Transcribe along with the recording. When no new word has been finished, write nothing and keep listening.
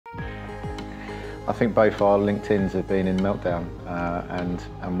I think both our LinkedIns have been in meltdown and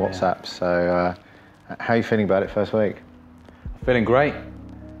WhatsApp. So how are you feeling about it first week? Feeling great.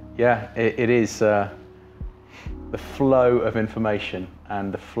 Yeah, it is the flow of information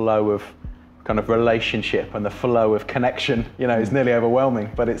and the flow of kind of relationship and the flow of connection, you know, is nearly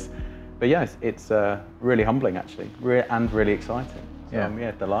overwhelming, but yeah, it's really humbling actually, and really exciting. So Yeah.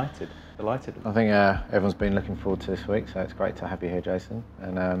 yeah, delighted. I think everyone's been looking forward to this week, so it's great to have you here, Jason.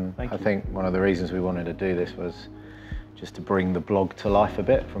 And Thank I you. think one of the reasons we wanted to do this was just to bring the blog to life a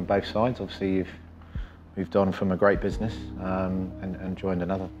bit from both sides. Obviously, you've moved on from a great business and joined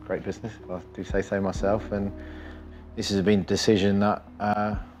another great business, if I do say so myself. And this has been a decision that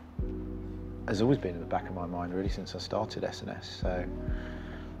has always been in the back of my mind really since I started S&S. So,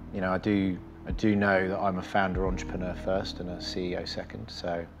 you know, I do know that I'm a founder entrepreneur first and a CEO second.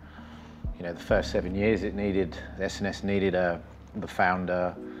 So, you know, the first 7 years S&S needed the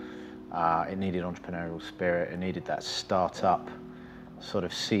founder, it needed entrepreneurial spirit, it needed that startup sort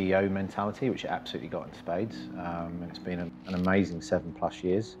of CEO mentality, which it absolutely got in spades. And it's been an amazing 7+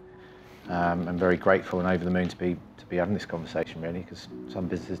 years. I'm very grateful and over the moon to be having this conversation really, because some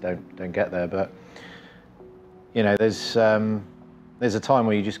businesses don't get there. But you know, there's a time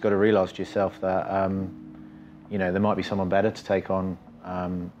where you just got to realise to yourself that you know, there might be someone better to take on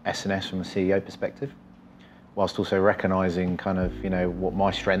S&S from a CEO perspective, whilst also recognising kind of, you know, what my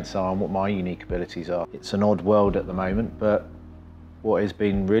strengths are and what my unique abilities are. It's an odd world at the moment, but what has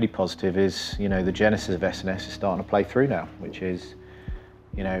been really positive is, you know, the genesis of S&S is starting to play through now, which is,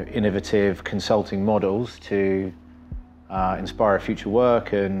 you know, innovative consulting models to inspire future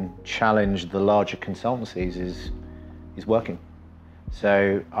work and challenge the larger consultancies is working.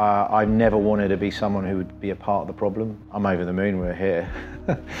 So I've never wanted to be someone who would be a part of the problem. I'm over the moon, we're here.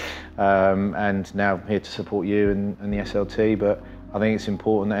 And now I'm here to support you and the SLT, but I think it's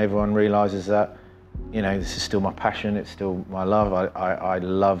important that everyone realises that, you know, this is still my passion, it's still my love. I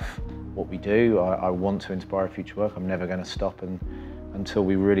love what we do. I want to inspire future work. I'm never going to stop until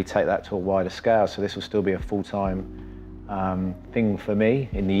we really take that to a wider scale. So this will still be a full-time thing for me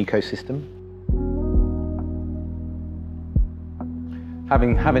in the ecosystem.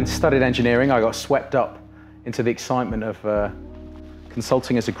 Having studied engineering, I got swept up into the excitement of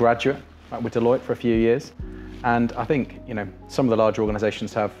consulting as a graduate with Deloitte for a few years. And I think, you know, some of the larger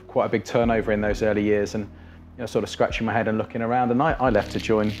organisations have quite a big turnover in those early years, and, you know, sort of scratching my head and looking around. And I left to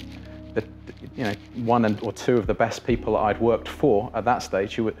join you know, one or two of the best people that I'd worked for at that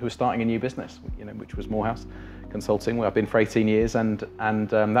stage who were starting a new business, you know, which was Morehouse Consulting, where I've been for 18 years, and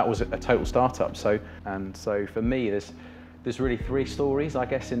that was a total startup. So for me, there's really 3 stories, I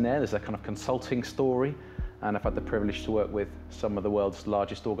guess, in there. There's a kind of consulting story, and I've had the privilege to work with some of the world's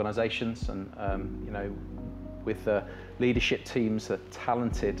largest organisations, and you know, with leadership teams,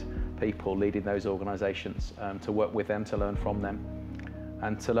 talented people leading those organisations, to work with them, to learn from them,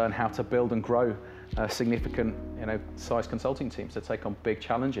 and to learn how to build and grow significant, you know, size consulting teams to take on big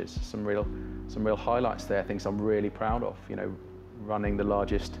challenges. Some real highlights there, things I'm really proud of. You know, running the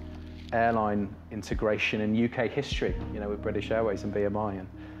largest airline integration in UK history, you know, with British Airways and BMI,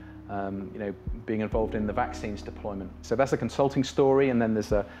 and you know, being involved in the vaccines deployment. So that's a consulting story, and then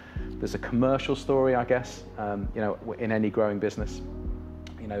there's a commercial story, I guess. You know, in any growing business,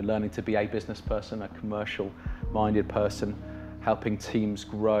 you know, learning to be a business person, a commercial-minded person, helping teams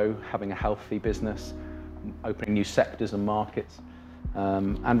grow, having a healthy business, opening new sectors and markets,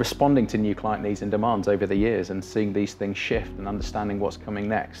 and responding to new client needs and demands over the years, and seeing these things shift and understanding what's coming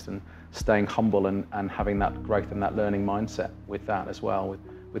next, and staying humble and having that growth and that learning mindset with that as well,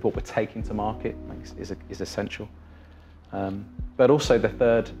 with what we're taking to market is essential. But also the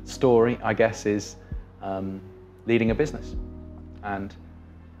third story, I guess, is leading a business. And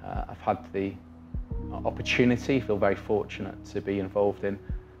I've had the opportunity, feel very fortunate to be involved in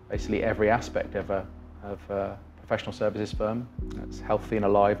basically every aspect of a professional services firm that's healthy and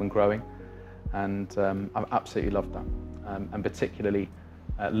alive and growing, and I've absolutely loved that, and particularly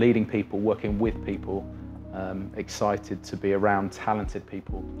leading people, working with people, excited to be around talented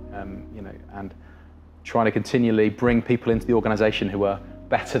people, you know, and trying to continually bring people into the organisation who are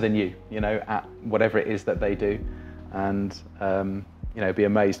better than you, you know, at whatever it is that they do, and you know, be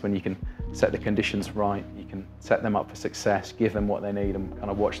amazed when you can set the conditions right, you can set them up for success, give them what they need, and kind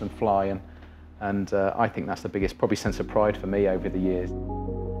of watch them fly. And I think that's the biggest probably sense of pride for me over the years.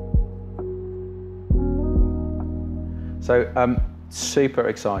 So super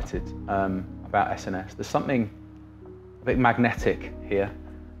excited about S&S. There's something a bit magnetic here,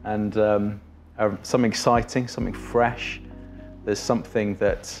 and something exciting, something fresh. There's something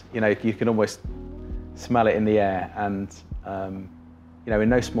that, you know, you can almost smell it in the air, and you know, in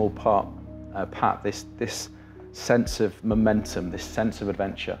no small part, Pat, this sense of momentum, this sense of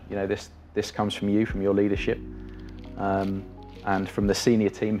adventure. You know, this comes from you, from your leadership, and from the senior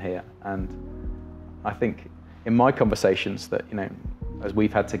team here. And I think in my conversations that, you know, as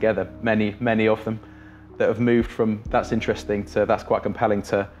we've had together, many of them that have moved from that's interesting to that's quite compelling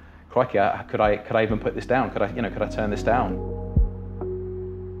to, crikey, could I even put this down? Could I turn this down?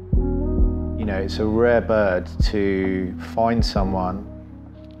 You know, it's a rare bird to find someone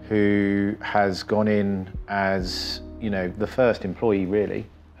who has gone in as, you know, the first employee really,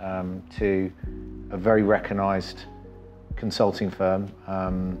 to a very recognised consulting firm,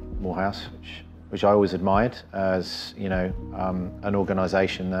 Morehouse, which I always admired as, you know, an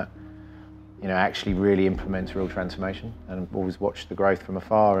organisation that, you know, actually really implements real transformation, and I've always watched the growth from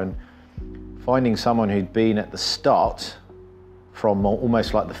afar. And finding someone who'd been at the start from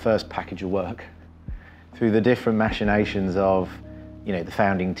almost like the first package of work through the different machinations of, you know, the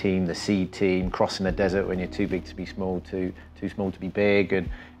founding team, the seed team, crossing the desert when you're too big to be small, too small to be big, and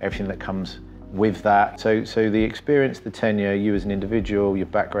everything that comes with that. So the experience, the tenure, you as an individual, your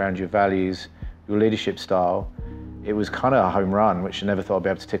background, your values, your leadership style, it was kind of a home run, which I never thought I'd be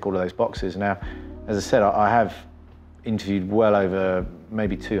able to tick all of those boxes. Now, as I said, I have interviewed well over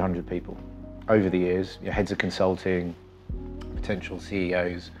maybe 200 people over the years, you know, heads of consulting, potential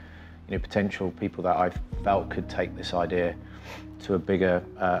CEOs, you know, potential people that I felt could take this idea to a bigger,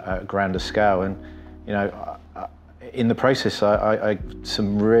 grander scale. And, you know, in the process, I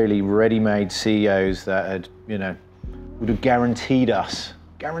some really ready-made CEOs that had, you know, would have guaranteed us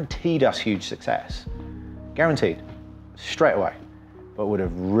huge success, guaranteed, straight away, but would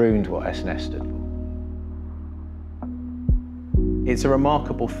have ruined what S&S stood for. It's a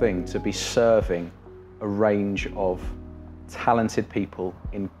remarkable thing to be serving a range of talented people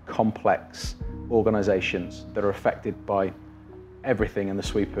in complex organisations that are affected by everything in the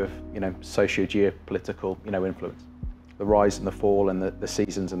sweep of, you know, socio-geopolitical, you know, influence, the rise and the fall and the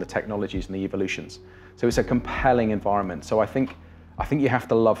seasons and the technologies and the evolutions. So it's a compelling environment. So I think you have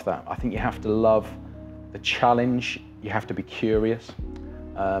to love that. I think you have to love the challenge. You have to be curious.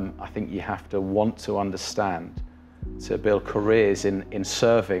 I think you have to want to understand, to build careers in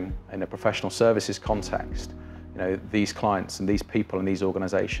serving in a professional services context, you know, these clients and these people and these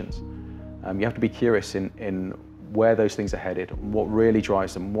organisations. You have to be curious in where those things are headed, what really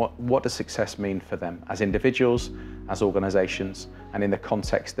drives them, what does success mean for them as individuals, as organisations, and in the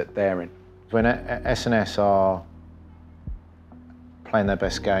context that they're in. When S&S are playing their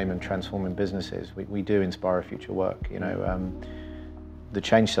best game and transforming businesses, we do inspire a future work. You know, the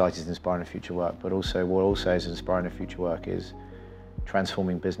change side is inspiring a future work, but also what also is inspiring a future work is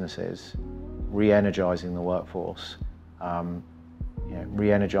transforming businesses, re-energising the workforce, you know,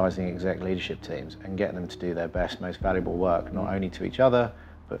 re-energising exec leadership teams and getting them to do their best, most valuable work, not only to each other,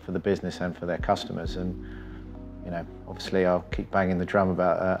 but for the business and for their customers. And, you know, obviously I'll keep banging the drum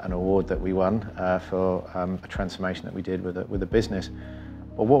about an award that we won for a transformation that we did with a business.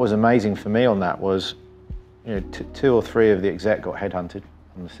 But what was amazing for me on that was, you know, two or three of the exec got headhunted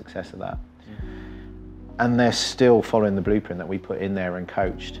on the success of that. And they're still following the blueprint that we put in there and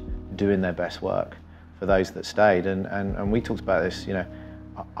coached, doing their best work for those that stayed. And we talked about this, you know,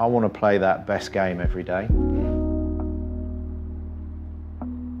 I want to play that best game every day.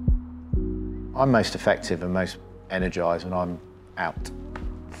 I'm most effective and most energised when I'm out,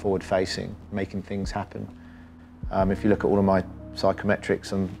 forward facing, making things happen. If you look at all of my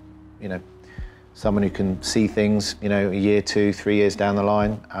psychometrics, I'm, you know, someone who can see things, you know, a year, 2, 3 years down the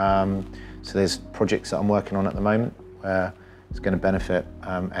line. So there's projects that I'm working on at the moment where it's going to benefit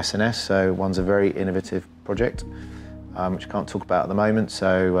S&S. So one's a very innovative project, which I can't talk about at the moment.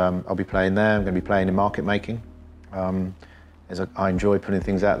 So I'll be playing there. I'm going to be playing in market making. As I enjoy putting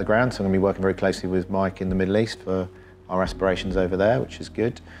things out of the ground, so I'm going to be working very closely with Mike in the Middle East for our aspirations over there, which is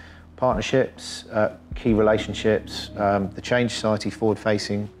good. Partnerships, key relationships, the Change Society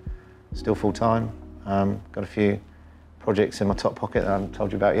forward-facing, still full-time. Got a few projects in my top pocket that I haven't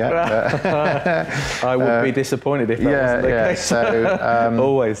told you about yet. I would be disappointed if that wasn't the case. So,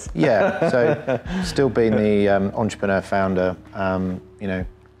 always. Yeah, so still being the entrepreneur, founder, you know,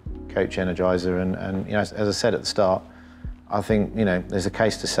 coach, energizer, and you know, as I said at the start, I think, you know, there's a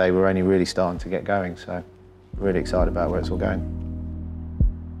case to say we're only really starting to get going, so really excited about where it's all going.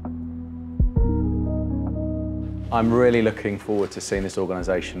 I'm really looking forward to seeing this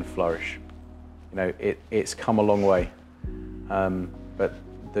organisation flourish. You know, it's come a long way, but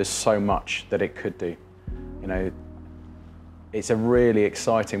there's so much that it could do. You know, it's a really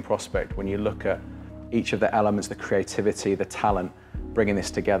exciting prospect when you look at each of the elements, the creativity, the talent, bringing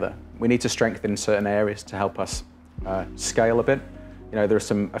this together. We need to strengthen certain areas to help us scale a bit, you know, there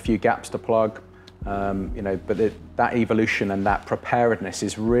are a few gaps to plug, you know, but that evolution and that preparedness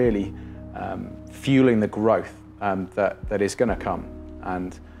is really fueling the growth that is going to come.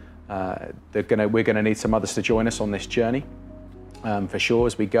 And we're going to need some others to join us on this journey, for sure,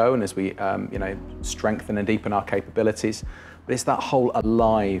 as we go and as we you know, strengthen and deepen our capabilities. But it's that whole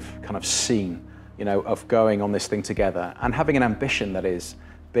alive kind of scene, you know, of going on this thing together and having an ambition that is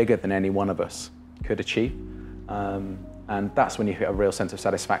bigger than any one of us could achieve. And that's when you get a real sense of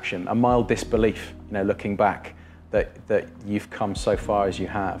satisfaction, a mild disbelief, you know, looking back that you've come so far as you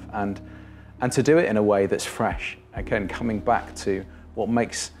have, and to do it in a way that's fresh. Again, coming back to what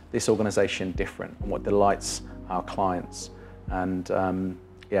makes this organisation different and what delights our clients. And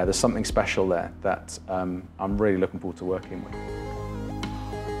yeah, there's something special there that I'm really looking forward to working with.